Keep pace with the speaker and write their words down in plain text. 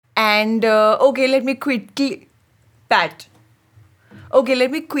And okay, let me quickly Pat. Okay, let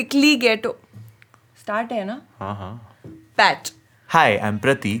me quickly get start hai na? Pat. Hi, I'm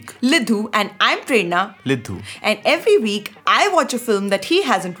Pratik. Lidhu and I'm Prerna. Lidhu. And every week I watch a film that he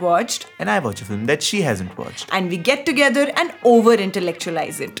hasn't watched. And I watch a film that she hasn't watched. And we get together and over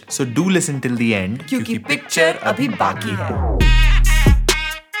intellectualize it. So do listen till the end. क्योंकि picture अभी बाकी है.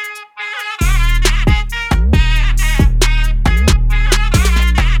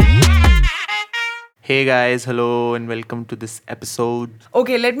 Hey guys, hello and welcome to this episode.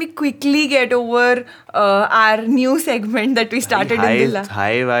 Okay, let me quickly get over our new segment that we started in the last.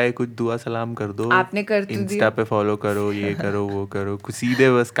 Hi वाई कुछ दुआ सलाम कर दो. आपने कर तो इंस्टा पे फॉलो करो, ये करो वो करो, कुछ सीधे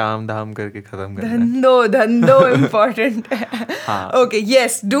बस काम धाम करके खत्म करना. धंधो important है. Okay,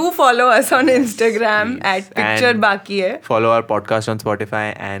 yes, do follow us on Instagram at picture बाकी है. Follow our podcast on Spotify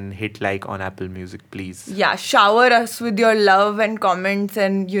and hit like on Apple Music, please. Yeah, shower us with your love and comments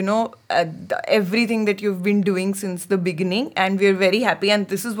and everything that you've been doing since the beginning, and we're very happy, and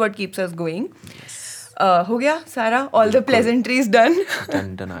this is what keeps us going. Yes. हो गया सारा, all the pleasantries done.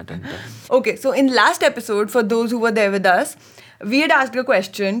 Done. Okay, so in last episode, for those who were there with us, we had asked a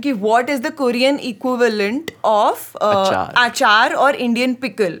question ki what is the Korean equivalent of achar or Indian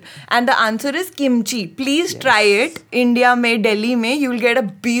pickle, and the answer is kimchi. Please try it. India mein, Delhi mein, you will get a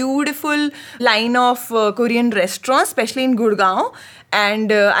beautiful line of Korean restaurants, especially in Gurgaon.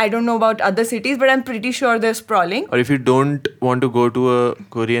 And I don't know about other cities, but I'm pretty sure they're sprawling. Or if you don't want to go to a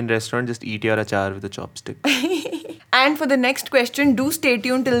Korean restaurant, just eat your achar with a chopstick. And for the next question, do stay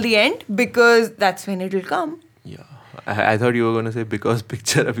tuned till the end, because that's when it will come. Yeah. I thought you were going to say because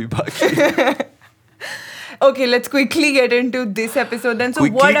picture abhi baki. Okay, let's quickly get into this episode then. So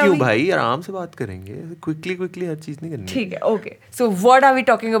quickly what are क्यों we... भाई आराम से बात करेंगे. Quickly हर चीज नहीं करनी. ठीक है. Okay. So what are we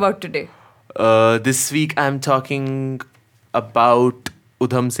talking about today? This week I'm talking about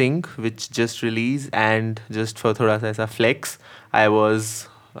Udham Singh, which just released, and just for thoda sa aisa flex,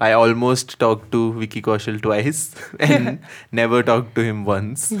 I almost talked to Vicky Kaushal twice and never talked to him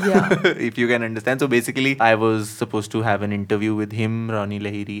once. Yeah. If you can understand. So basically, I was supposed to have an interview with him, Ronnie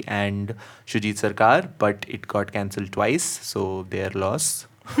Lahiri and Shujit Sarkar, but it got cancelled twice, so their loss.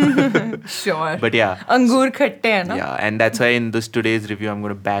 Sure. But yeah. Angur khatte hai na? Yeah, and that's why in this today's review, I'm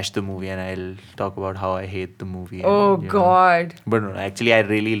going to bash the movie and I'll talk about how I hate the movie. Oh, God. But no, actually, I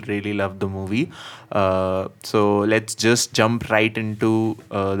really love the movie. So let's just jump right into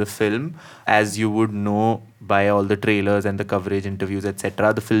the film. As you would know by all the trailers and the coverage, interviews,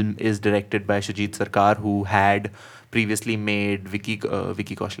 etc., the film is directed by Shujit Sarkar, who had previously made Vicky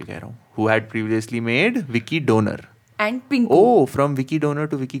Kaushal keh raha hu, who had previously made Vicky Donor. And Pinku. Oh, from Vicky Donor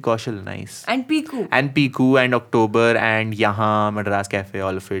to Vicky Kaushal. Nice. And Piku. And Piku and October and Yahan, Madras Cafe,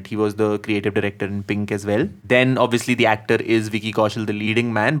 all of it. He was the creative director in Pink as well. Then obviously the actor is Vicky Kaushal, the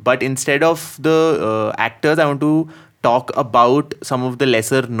leading man. But instead of the actors, I want to talk about some of the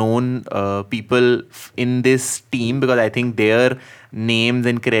lesser known people in this team, because I think their names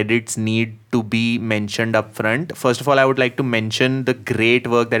and credits need to be mentioned up front. First of all, I would like to mention the great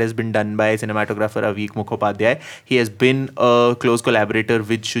work that has been done by cinematographer Avik Mukhopadhyay. He has been a close collaborator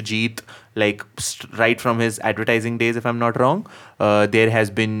with Shujit, like right from his advertising days, if I'm not wrong. There has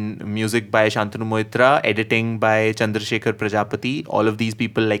been music by Shantanu Moitra, editing by Chandrasekhar Prajapati. All of these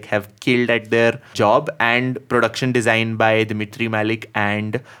people like have killed at their job, and production design by Dimitri Malik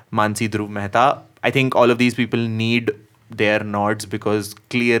and Mansi Dhruv Mehta. I think all of these people need their nods, because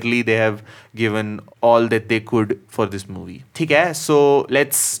clearly they have given all that they could for this movie. ठीक है, so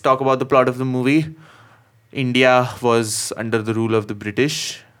let's talk about the plot of the movie. India was under the rule of the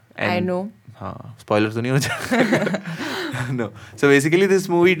British. And I know. Spoilers to nahi ho jayega. No. So basically this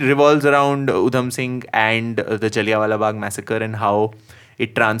movie revolves around Udham Singh and the Jallianwala Bagh massacre, and how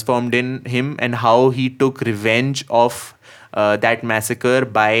it transformed in him, and how he took revenge of that massacre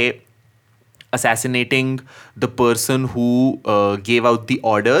by assassinating the person who gave out the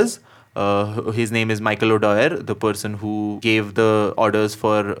orders. His name is Michael O'Dwyer, the person who gave the orders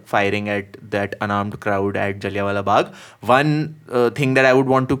for firing at that unarmed crowd at Jallianwala Bagh. One thing that I would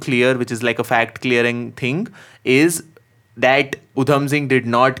want to clear, which is like a fact clearing thing, is that Udham Singh did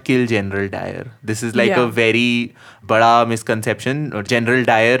not kill General Dyer. This is like a very bada misconception. General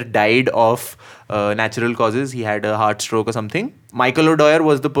Dyer died of natural causes. He had a heart stroke or something. Michael O'Dwyer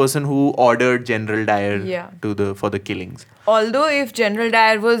was the person who ordered General Dyer for the killings. Although if General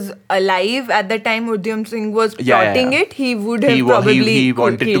Dyer was alive at the time Udham Singh was plotting it, he would have he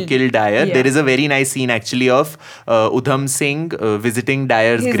wanted to kill Dyer. Yeah. There is a very nice scene actually of Udham Singh visiting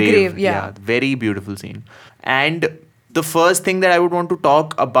Dyer's grave. Yeah. Very beautiful scene. And the first thing that I would want to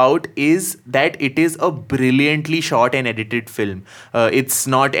talk about is that it is a brilliantly shot and edited film. It's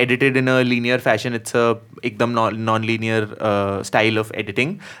not edited in a linear fashion. It's a ekdam non-linear style of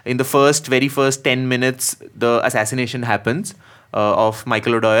editing. In the very first 10 minutes, the assassination happens of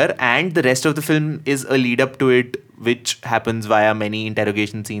Michael O'Dwyer, and the rest of the film is a lead up to it, which happens via many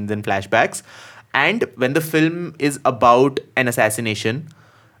interrogation scenes and flashbacks. And when the film is about an assassination,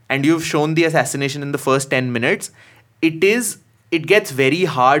 and you've shown the assassination in the first 10 minutes, it gets very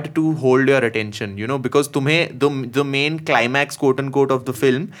hard to hold your attention, because the main climax, quote unquote, of the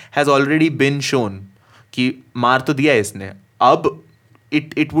film has already been shown. कि मार तो दिया इसने. अब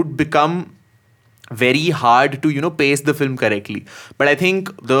it would become very hard to pace the film correctly, but I think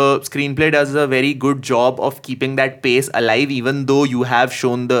the screenplay does a very good job of keeping that pace alive, even though you have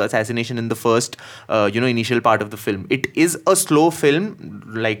shown the assassination in the first initial part of the film. It is a slow film,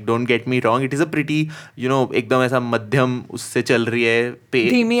 like, don't get me wrong, it is a pretty एकदम ऐसा मध्यम उससे चल रही है,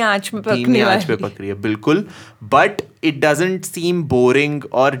 धीमी आंच पे पक रही है बिल्कुल, but it doesn't seem boring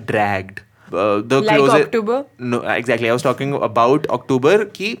or dragged. Like October? No, exactly, I was talking about October.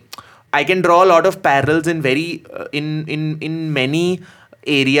 Ki I can draw a lot of parallels in many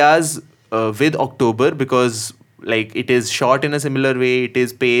areas with October, because like it is shot in a similar way, it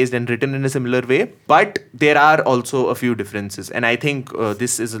is paced and written in a similar way, but there are also a few differences, and I think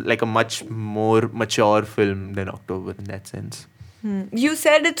this is like a much more mature film than October in that sense. You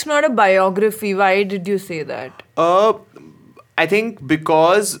said it's not a biography. Why did you say that? I think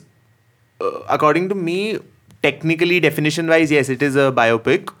because according to me, technically, definition wise, yes, it is a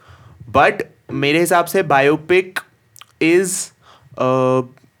biopic. But मेरे हिसाब से biopic is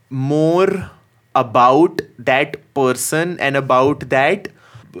more about that person and about that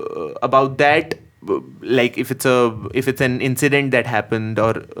like if it's an incident that happened,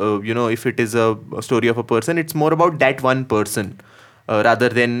 or if it is a story of a person, it's more about that one person rather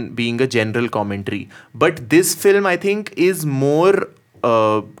than being a general commentary. But this film, I think, is more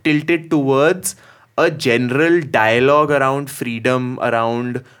tilted towards a general dialogue around freedom,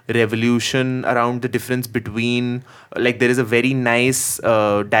 around revolution, around the difference between, like, there is a very nice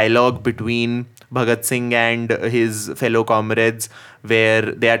dialogue between Bhagat Singh and his fellow comrades, where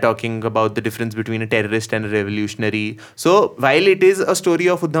they are talking about the difference between a terrorist and a revolutionary. So while it is a story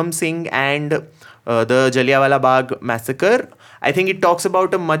of Udham Singh and the Jallianwala Bagh massacre, I think it talks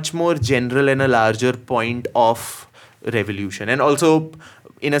about a much more general and a larger point of revolution, and also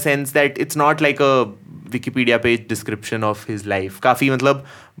in a sense that it's not like a Wikipedia page description of his life. काफी मतलब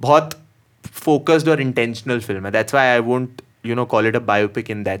बहुत focused or intentional film है. That's why I won't call it a biopic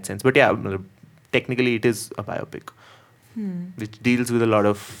in that sense. But yeah, technically it is a biopic which deals with a lot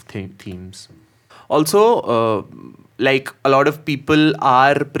of themes. Also, like, a lot of people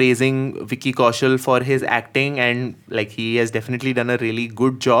are praising Vicky Kaushal for his acting, and like he has definitely done a really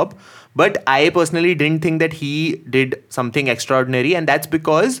good job. But I personally didn't think that he did something extraordinary, and that's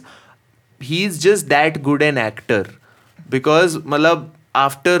because he's just that good an actor. Because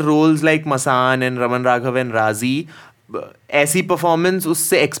after roles like Masan and Raman Raghav and Razi, ऐसी performance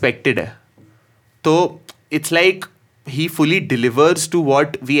उससे expected है. So it's like he fully delivers to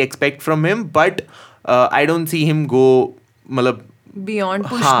what we expect from him, but I don't see him go beyond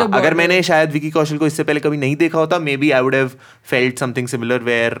push the border. अगर मैंने शायद विकी कौशल को इससे पहले कभी नहीं देखा होता, maybe I would have felt something similar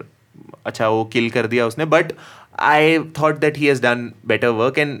where अच्छा वो kill कर दिया उसने, but I thought that he has done better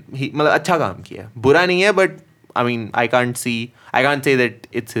work and he अच्छा काम किया, बुरा नहीं है, but I mean, I can't say that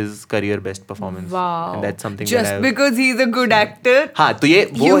it's his career best performance. Wow. And that's something just that because he's a good actor, तो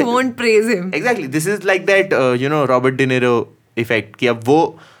ये you won't praise him. Exactly. This is like that, Robert De Niro effect. कि अब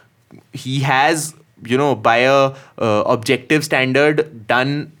वो, he has, by a objective standard,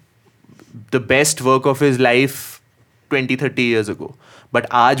 done the best work of his life 20-30 years ago. But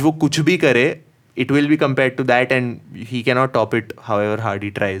आज वो कुछ भी करे, it will be compared to that and he cannot top it however hard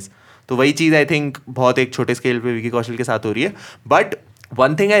he tries. तो वही चीज़ I think बहुत एक छोटे स्केल पे विकी कौशल के साथ हो रही है. But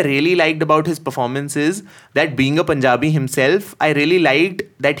one thing I really liked about his performance is that, being a Punjabi himself, I really liked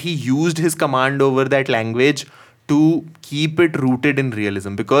that he used his command over that language to keep it rooted in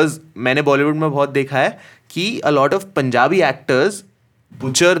realism. Because मैंने बॉलीवुड में बहुत देखा है कि a lot of Punjabi actors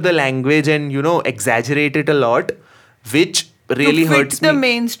butcher the language and exaggerate it a lot, which really hurts the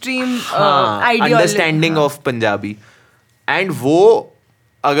mainstream ideology, understanding of Punjabi. And वो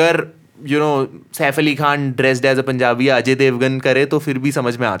अगर Saif Ali Khan dressed as a Punjabi Ajay Devgn करे तो फिर भी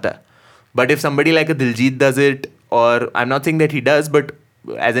समझ में आता है. But if somebody like a Diljit does it, और I am not saying that he does, but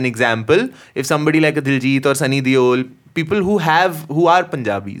as an example, if somebody like a Diljit और Sunny Deol, people who are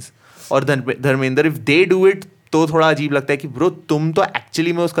Punjabis, और Dharmendra, if they do it, तो थोड़ा अजीब लगता है कि ब्रो तुम तो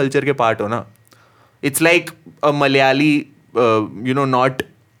एक्चुअली में उस कल्चर के पार्ट हो ना. It's like a Malayali, not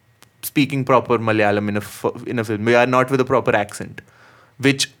speaking proper Malayalam in a film. We are not with a proper accent,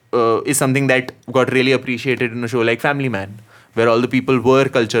 which is something that got really appreciated in a show like Family Man, where all the people were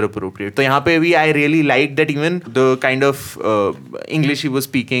culture appropriate. So यहाँ पे भी I really liked that even the kind of English he was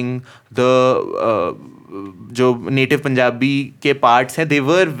speaking, the जो native Punjabi के parts हैं, they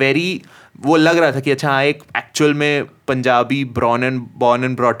were very, वो लग रहा था कि अच्छा हाँ एक actual में Punjabi born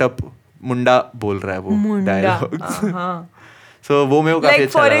and brought up मुंडा बोल रहा है वो dialogues. So वो मेरे को काफी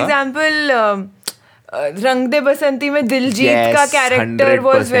अच्छा लगा. Like for example, रंग दे बसंती में दिलजीत का character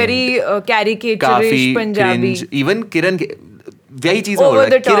was very caricaturish Punjabi. Even Kiran यही चीज बोल रहा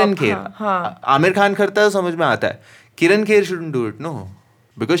है, किरण खेर. आमिर खान करता है तो समझ में आता है. किरण Kher shouldn't do it, no,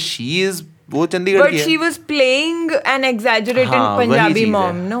 because she is वो चंडीगढ़ की है. But she was playing an exaggerated Punjabi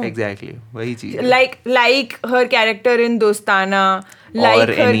mom, no? Exactly, वही चीज है. Like her character in Dostana, like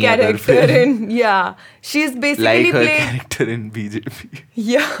her character in she's basically like her played character in BJP.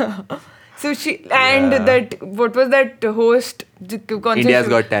 Yeah. So she and that what was that host? India's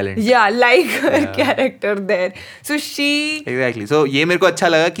Got Talent. Yeah, like her character there. So she exactly. So ये मेरे को अच्छा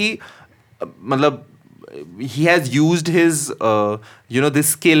लगा कि मतलब he has used his this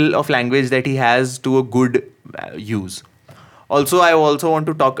skill of language that he has to a good use. Also, I also want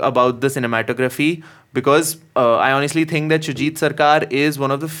to talk about the cinematography because I honestly think that Shujit Sarkar is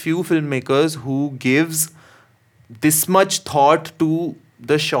one of the few filmmakers who gives this much thought to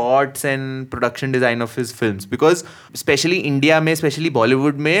the shots and production design of his films, because especially India mein, especially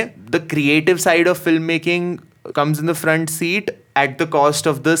Bollywood mein, the creative side of filmmaking comes in the front seat at the cost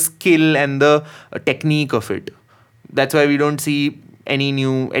of the skill and the technique of it. That's why we don't see any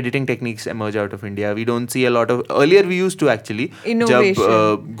new editing techniques emerge out of India. We don't see a lot of, earlier we used to actually, innovation.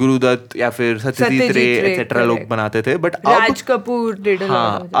 जब गुरुदत्त या फिर सत्यजीत रे etc लोग बनाते थे, but Raj Kapoor did a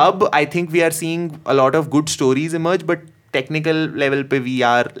lot of that. अब I think we are seeing a lot of good stories emerge, but technical level pe we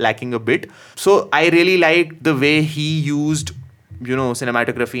are lacking a bit. So I really liked the way he used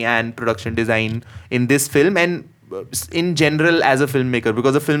cinematography and production design in this film and in general as a filmmaker,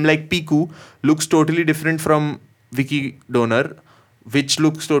 because a film like Piku looks totally different from Vicky Donor, which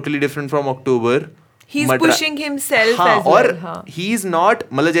looks totally different from October. He's pushing himself as well. और he is not,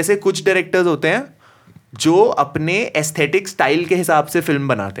 मतलब जैसे कुछ directors होते हैं जो अपने aesthetic style के हिसाब से फिल्म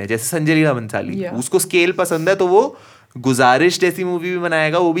बनाते हैं, जैसे संजय लीला बंसाली, उसको स्केल पसंद है तो वो गुजारिश जैसी मूवी भी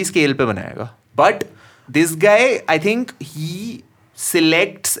बनाएगा, वो भी स्केल पे बनाएगा. But this guy I think he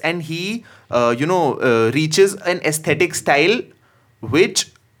selects and he reaches an aesthetic style which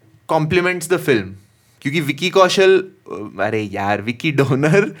complements the film. क्योंकि विकी कौशल, अरे यार, Vicky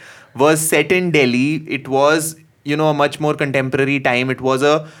donor was set in Delhi. It was a much more contemporary time. It was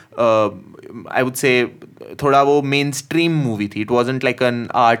a I would say थोड़ा वो mainstream movie थी. It wasn't like an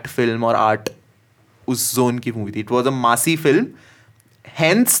art film or art उस zone की movie थी. It was a massy film.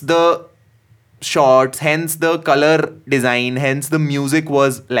 Hence the shots, hence the color design, hence the music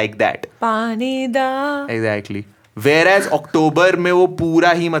was like that. पानी दा. Exactly. Whereas October में वो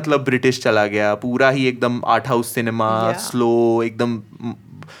पूरा ही मतलब British चला गया, पूरा ही एकदम आर्ट हाउस सिनेमा, स्लो, एकदम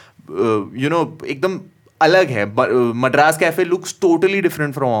एकदम अलग है. Madras cafe looks totally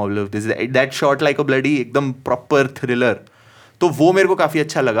different from all of this. That shot like a bloody एकदम proper thriller. तो वो मेरे को काफी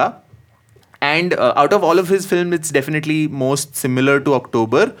अच्छा लगा. And out of all of his films, it's definitely most similar to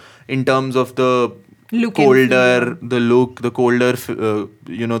October in terms of the colder, the look, the colder,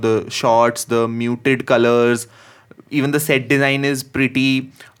 the shots, the muted colors. Even the set design is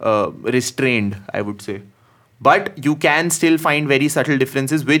pretty restrained, I would say. But you can still find very subtle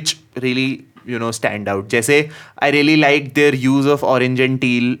differences which really, stand out. जैसे I really liked their use of orange and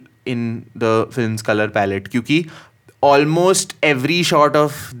teal in the film's color palette, क्योंकि almost every shot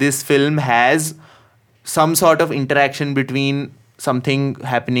of this film has some sort of interaction between something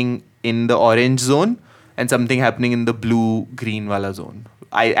happening in the orange zone and something happening in the blue green wala zone.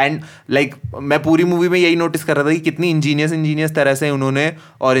 मैं पूरी movie में यही notice कर रहा था कि कितनी इंजीनियस तरह से उन्होंने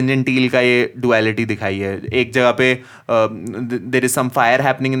ऑरेंज एंड टील का ये डुअलिटी दिखाई है. एक जगह पे there is some fire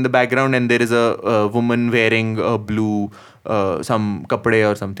happening in the background and there is a woman wearing blue some कपड़े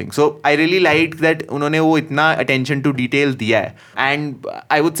or something. So I really liked that उन्होंने वो इतना attention to detail दिया है. And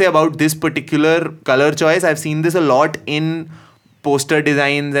I would say about this particular color choice, I've seen this a lot in poster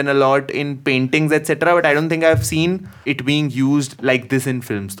designs and a lot in paintings etc. But I don't think I've seen it being used like this in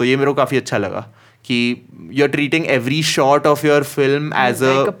films. तो ये मेरे को काफ़ी अच्छा लगा कि you're treating every shot of your film as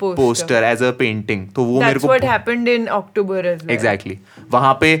like a a poster. as a painting. तो वो मेरे That's को what happened in October as well. Exactly.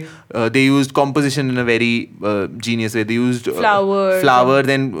 वहाँ पे they used composition in a very genius way. They used Flowers.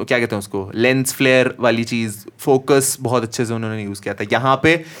 then क्या कहते हैं उसको, lens flare वाली चीज़, focus बहुत अच्छे से उन्होंने use किया था. यहाँ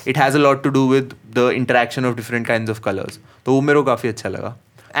पे it has a lot to do with the interaction of different kinds of colors. तो वो मेरे को काफ़ी अच्छा लगा.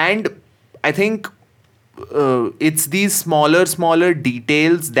 And I think it's these smaller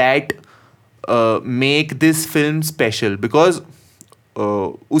details that make this film special, because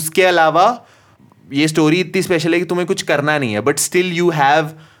उसके अलावा ये स्टोरी इतनी स्पेशल है कि तुम्हें कुछ करना नहीं है, but still you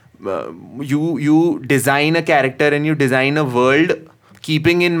have you design a character and you design a world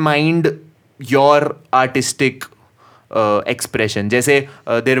keeping in mind your artistic expression. जैसे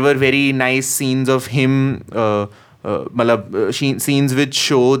there were very nice scenes of him, मतलब scenes which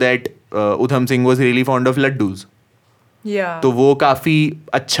show that Udham Singh was really fond of laddus. Yeah. तो वो काफ़ी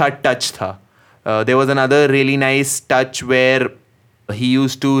अच्छा touch था. There was another really nice touch where he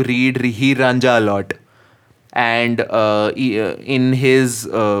used to read Hir Ranjha a lot. And in his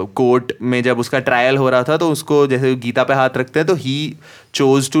court में जब उसका trial हो रहा था तो उसको जैसे गीता पे हाथ रखते हैं तो he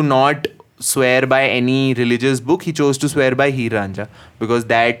chose to not swear by any religious book. He chose to swear by Hir Ranjha because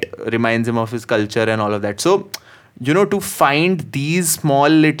that reminds him of his culture and all of that. So, you know, to find these small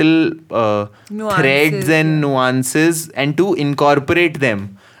little threads and nuances and to incorporate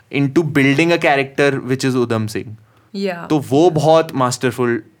them into building a character which is Udham Singh. Yeah. तो वो बहुत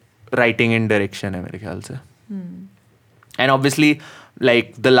masterful writing and direction है मेरे ख्याल से. And obviously,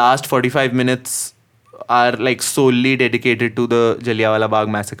 like the last 45 minutes are like solely dedicated to the Jallianwala Bagh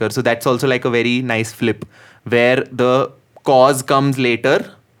massacre. So that's also like a very nice flip where the cause comes later,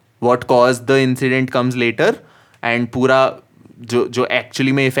 what caused the incident comes later, and पूरा जो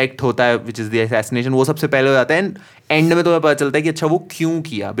actually में effect होता है which is the assassination वो सबसे पहले हो जाता है. एंड एंड में तुम्हें पता चलता है कि अच्छा वो क्यों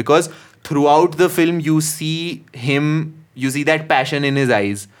किया, because throughout the film you see that passion in his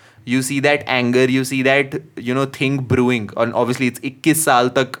eyes, you see that anger, you see that, you know, thing brewing. And obviously it's 21 साल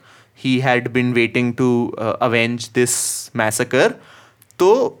तक he had been waiting to avenge this massacre. तो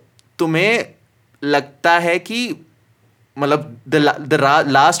तुम्हें लगता है कि मतलब the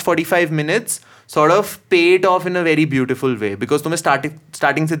last 45 minutes sort of pay it off in a very beautiful way, because तुम्हें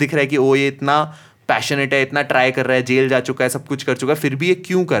starting से दिख रहा है कि ओ ये इतना passionate है, इतना try कर रहा है, जेल जा चुका है, सब कुछ कर चुका है, फिर भी ये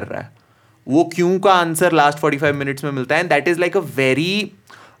क्यों कर रहा है. वो क्यों का आंसर last 45 minutes में मिलता है. And that is like a very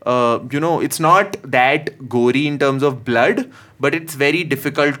you know, it's not that gory in terms of blood, but it's very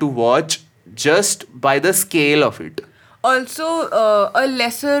difficult to watch just by the scale of it. Also, a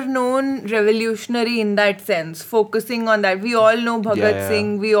lesser known revolutionary in that sense, focusing on that. We all know Bhagat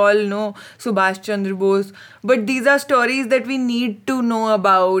Singh, we all know Subhash Chandra Bose, but these are stories that we need to know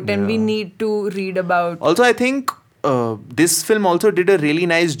about and we need to read about. Also, I think this film also did a really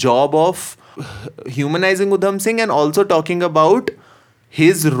nice job of humanizing Udham Singh and also talking about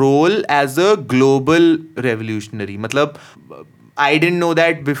his role as a global revolutionary. Matlab, I didn't know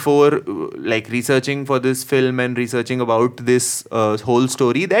that before, like researching for this film and researching about this whole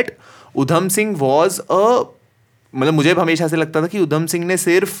story, that Udham Singh was a, मतलब मुझे हमेशा से लगता था कि उधम सिंह ने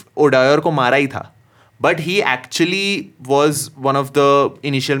सिर्फ O'Dwyer को मारा ही था, but he actually was one of the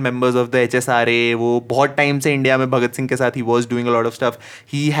initial members of the HSRA. वो बहुत टाइम से इंडिया में भगत सिंह के साथ he was doing a lot of stuff.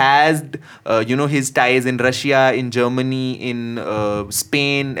 He has you know his ties in Russia, in Germany, in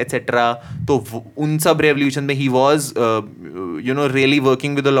Spain etcetera. तो उन सब revolution में he was you know really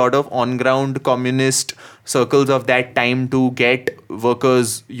working with a lot of on ground communist circles of that time to get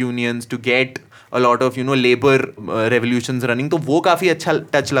workers unions, to get a lot of, you know, labor revolutions running. तो वो काफ़ी अच्छा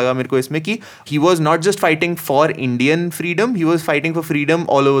touch लगा मेरे को इसमें कि he was not just fighting for Indian freedom, he was fighting for freedom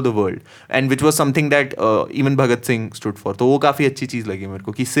all over the world, and which was something that even Bhagat Singh stood for. तो वो काफ़ी अच्छी चीज़ लगी मेरे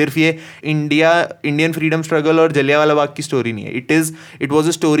को कि सिर्फ ये इंडियन फ्रीडम स्ट्रगल और जलियांवाला बाग की स्टोरी नहीं है. It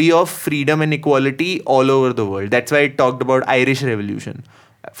was a story of freedom and equality all over the world. That's why it talked about Irish Revolution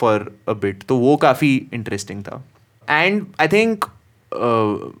for a bit. तो वो काफ़ी interesting था. And I think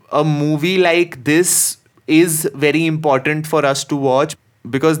a movie like this is very important for us to watch,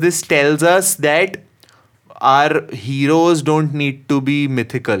 because this tells us that our heroes don't need to be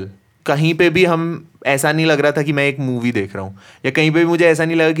mythical. कहीं पे भी हम ऐसा नहीं लग रहा था कि मैं एक मूवी देख रहा हूँ, या कहीं पे भी मुझे ऐसा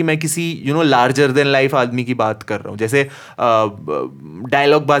नहीं लगा कि मैं किसी you know larger than life आदमी की बात कर रहा हूँ. जैसे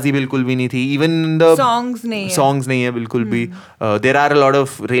डायलॉग बाजी बिल्कुल भी नहीं थी, इवन द सॉन्ग्स नहीं है बिल्कुल भी. There are a lot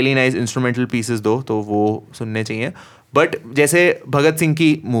of really nice instrumental pieces दो, तो वो सुनने चाहिए. बट जैसे भगत सिंह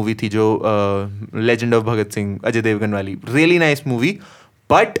की मूवी थी जो लेजेंड ऑफ भगत सिंह, अजय देवगन वाली, really nice movie.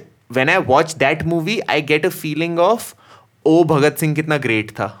 But when I watch that movie I get a feeling of O Bhagat Singh कितना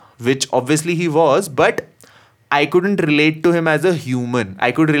ग्रेट था, which obviously he was, but I couldn't relate to him as a human.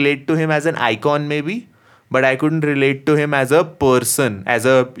 I could relate to him as an icon maybe, but I couldn't relate to him as a person, as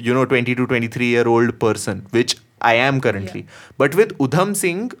a 20 to 23-year-old person, which I am currently. But with Udham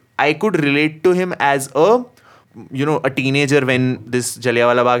Singh, I could relate to him as a teenager when this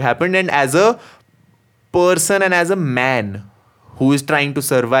Jallianwala Bagh happened, and as a person and as a man who is trying to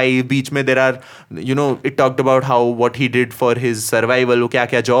survive. Beach mein there are, it talked about how what he did for his survival, wo kya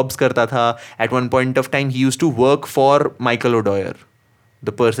kya jobs karta tha. At one point of time, he used to work for Michael O'Dwyer,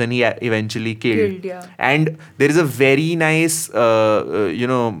 the person he eventually killed. And there is a very nice,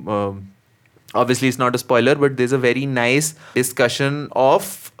 obviously it's not a spoiler, but there's a very nice discussion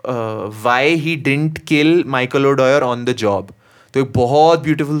of why he didn't kill Michael O'Dwyer on the job. तो एक बहुत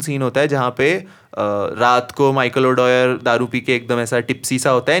beautiful scene होता है जहाँ पे रात को Michael O'Dwyer दारू पी के एकदम ऐसा टिप्सी सा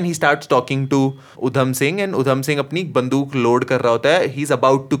होता है, and he starts talking to Udham Singh, and Udham Singh अपनी बंदूक लोड कर रहा होता है. He is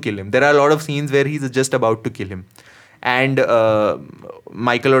about to kill him. There are lot of scenes where he is just about to kill him, and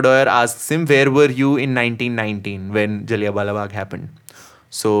Michael O'Dwyer asks him, where were you in 1919 when Jallianwala Bagh happened?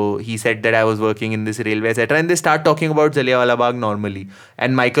 So he said that I was working in this railway, etc. And they start talking about Jallianwala Bagh normally,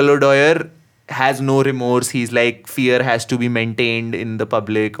 and Michael O'Dwyer has no remorse. He's like, fear has to be maintained in the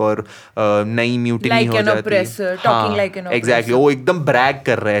public, or nahi mutiny like ho an jati. oppressor, talking like an oppressor. Exactly. वो एकदम brag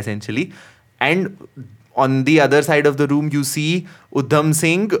कर रहा है essentially. And on the other side of the room, you see Udham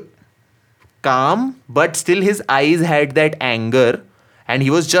Singh calm, but still his eyes had that anger, and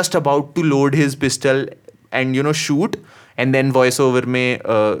he was just about to load his pistol and shoot, and then voice over में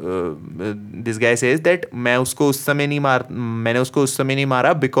this guy says that मैंने उसको उस समय नहीं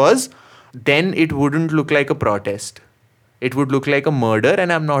मारा because then it wouldn't look like a protest, it would look like a murder,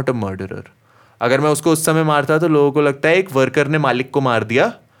 and I'm not a murderer. अगर मैं उसको उस समय मारता तो लोगों को लगता है एक वर्कर ने मालिक को मार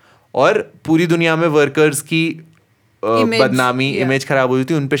दिया, और पूरी दुनिया में वर्कर्स की बदनामी, इमेज खराब हुई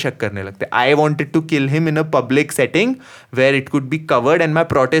थी, उन पे शक करने लगते. I wanted to kill him in a public setting where it could be covered and my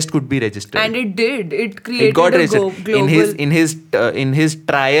protest could be registered. And it did. It created a global... In his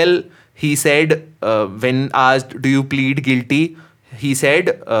trial, he said, when asked, do you plead guilty? He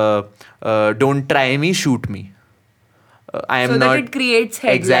said, don't try me, shoot me. I am so not... that it creates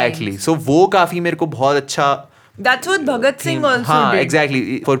headlines. Exactly. So वो काफी मेरे को बहुत अच्छा... That's what Bhagat Singh also did. Exactly.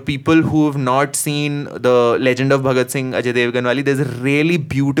 For people who have not seen the Legend of Bhagat Singh, Ajay Devgan wali, there's a really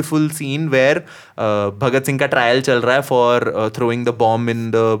beautiful scene where Bhagat Singh का trial चल रहा है for throwing the bomb in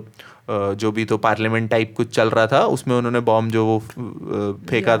the जो भी तो parliament type कुछ चल रहा था, उसमें उन्होंने bomb जो वो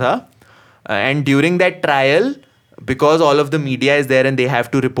फेंका था. And during that trial, because all of the media is there and they have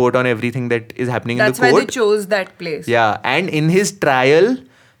to report on everything that is happening in the court. That's why they chose that place. Yeah. And in his trial,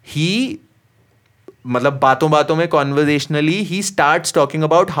 he... मतलब बातों में conversationally he starts talking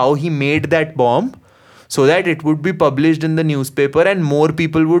about how he made that bomb so that it would be published in the newspaper and more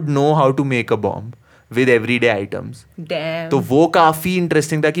people would know how to make a bomb with everyday items. Damn. तो वो काफी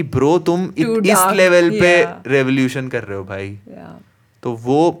interesting था कि bro तुम इस level पे revolution कर रहे हो भाई. तो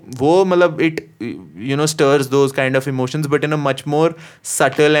वो मतलब it stirs those kind of emotions, but in a much more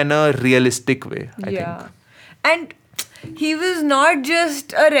subtle and a realistic way, I think. And he was not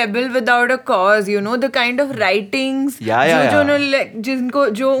just a rebel without a cause, the kind of writings जिनको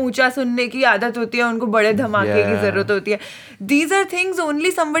जो ऊंचा सुनने की आदत होती है, उनको बड़े धमाके की जरूरत होती है. These are things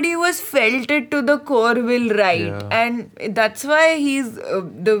only somebody who has felt it to the core will write, and that's why he's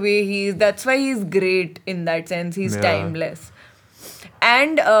the way he is. That's why he's great in that sense. He's timeless.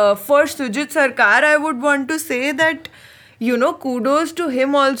 And for Sujit Sarkar, I would want to say that kudos to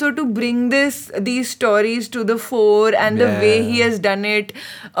him also to bring these stories to the fore, and the way he has done it.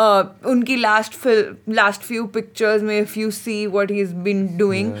 Unki last few pictures mein, if you see what he's been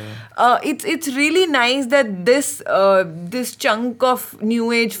doing, it's really nice that this chunk of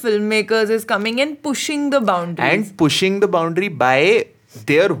new age filmmakers is coming and pushing the boundaries. And pushing the boundary by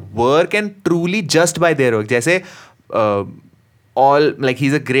their work, and truly just by their work. Jaise all, like,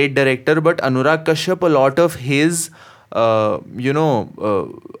 he's a great director, but Anurag Kashyap, a lot of his a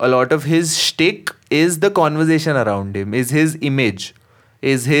lot of his shtick is the conversation around him, is his image,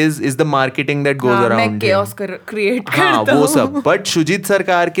 is the marketing that goes around him. chaos create करता वो हूँ. सब. But Shujit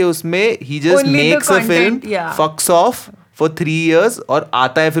Sarkar के उसमें he just Only makes a film, fucks off for 3 years और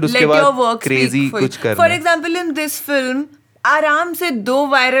आता है फिर उसके बाद crazy कुछ करना. For example, in this film, आराम से 2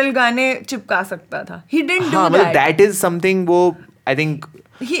 viral गाने चिपका सकता था. He didn't do that. That is something वो, I think...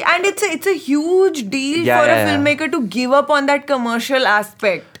 And it's a huge deal for a filmmaker to give up on that commercial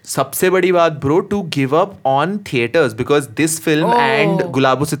aspect. सबसे बड़ी बात bro, to give up on theaters, because this film and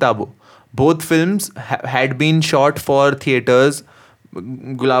Gulabo Sitabo, both films had been shot for theaters.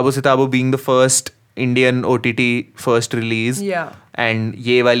 Gulabo Sitabo being the first Indian OTT first release. Yeah. And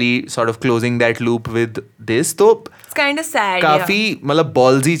ये वाली sort of closing that loop with this. तो It's kind of sad. काफी मतलब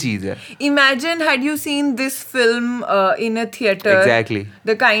ballsy चीज है. Imagine had you seen this film in a theater. Exactly.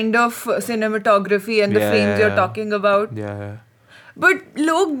 The kind of cinematography and the frames you're talking about. Yeah. But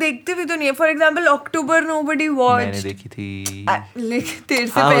लोग देखते भी तो नहीं है. For example, October nobody watched. मैंने देखी थी. लेकिन तेरे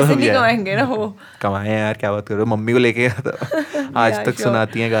से पैसे नहीं कमाएंगे ना वो. कमाए यार, क्या बात कर रहे हो. मम्मी को लेके गया था. आज तक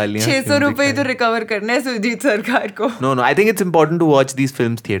सुनाती हैं गालियाँ. 600 रुपए ही तो रिकवर करने हैं सुजीत सरकार को. No, I think it's important to watch these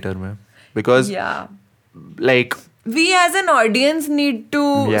films theater में. Because like we as an audience need to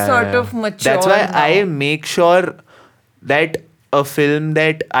sort of mature. That's why now. I make sure that a film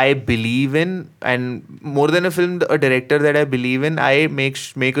that I believe in, and more than a film, a director that I believe in, I make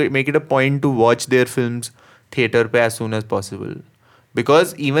it a point to watch their films theater पे as soon as possible.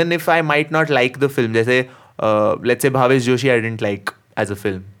 Because even if I might not like the film, जैसे let's say Bhavesh Joshi I didn't like as a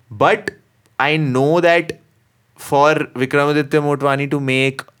film, but I know that for Vikramaditya Motwani to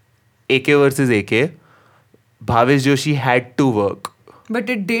make AK versus AK, Bhavesh Joshi had to work. But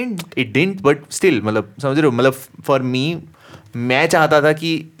it didn't. It didn't, but still, मतलब समझ रहे हो, मतलब for me, मैं चाहता था कि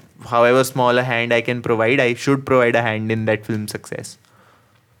however small a hand I can provide, I should provide a hand in that film's success.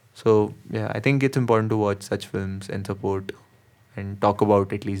 So yeah, I think it's important to watch such films and support and talk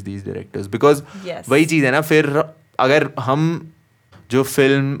about at least these directors, because वही चीज़ है ना. फिर अगर हम जो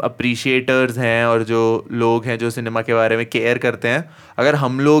film अप्रिशिएटर्स हैं और जो लोग हैं जो सिनेमा के बारे में केयर करते हैं, अगर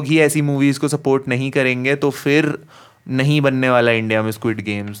हम लोग ही ऐसी मूवीज़ को सपोर्ट नहीं करेंगे तो फिर नहीं बनने वाला इंडिया में स्क्विड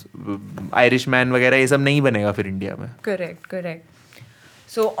गेम्स, आयरिशमैन वगैरह, ये सब नहीं बनेगा फिर इंडिया में. Correct.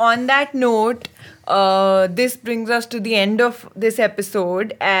 So on that note, this brings us to the end of this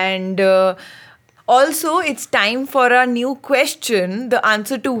episode, and also it's time for a new question, the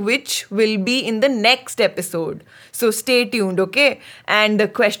answer to which will be in the next episode. So stay tuned, okay? And the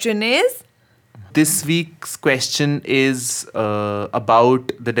question is? This week's question is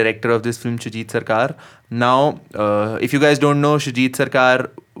about the director of this film, Shujit Sarkar. Now, if you guys don't know, Shujit Sarkar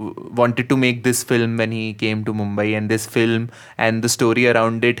wanted to make this film when he came to Mumbai, and this film and the story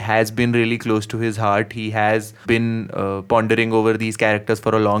around it has been really close to his heart. He has been pondering over these characters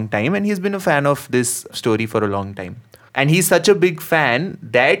for a long time, and he's been a fan of this story for a long time. And he's such a big fan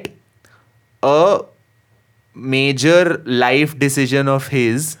that a major life decision of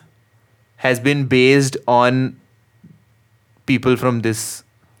his has been based on people from this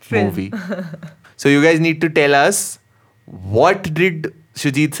movie. So you guys need to tell us, what did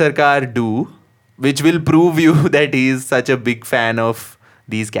Shujit Sarkar do which will prove you that he is such a big fan of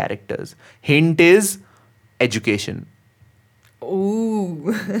these characters? Hint is education.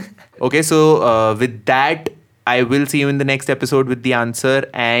 Ooh. Okay, so with that, I will see you in the next episode with the answer,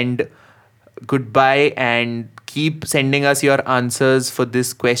 and goodbye, and keep sending us your answers for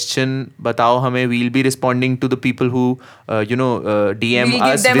this question. Batao hame, we'll be responding to the people who DM we'll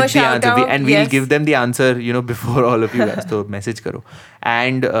us with the answer, and we'll yes. give them the answer before all of you guys. So message karo,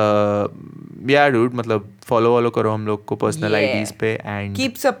 and yeah dude, matlab follow karo hum log ko personal IDs pe, and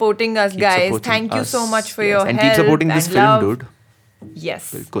keep supporting us, guys. Thank you so much for your and help keep supporting this film, love. dude.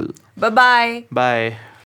 Yes. Cool. Bye. Bye.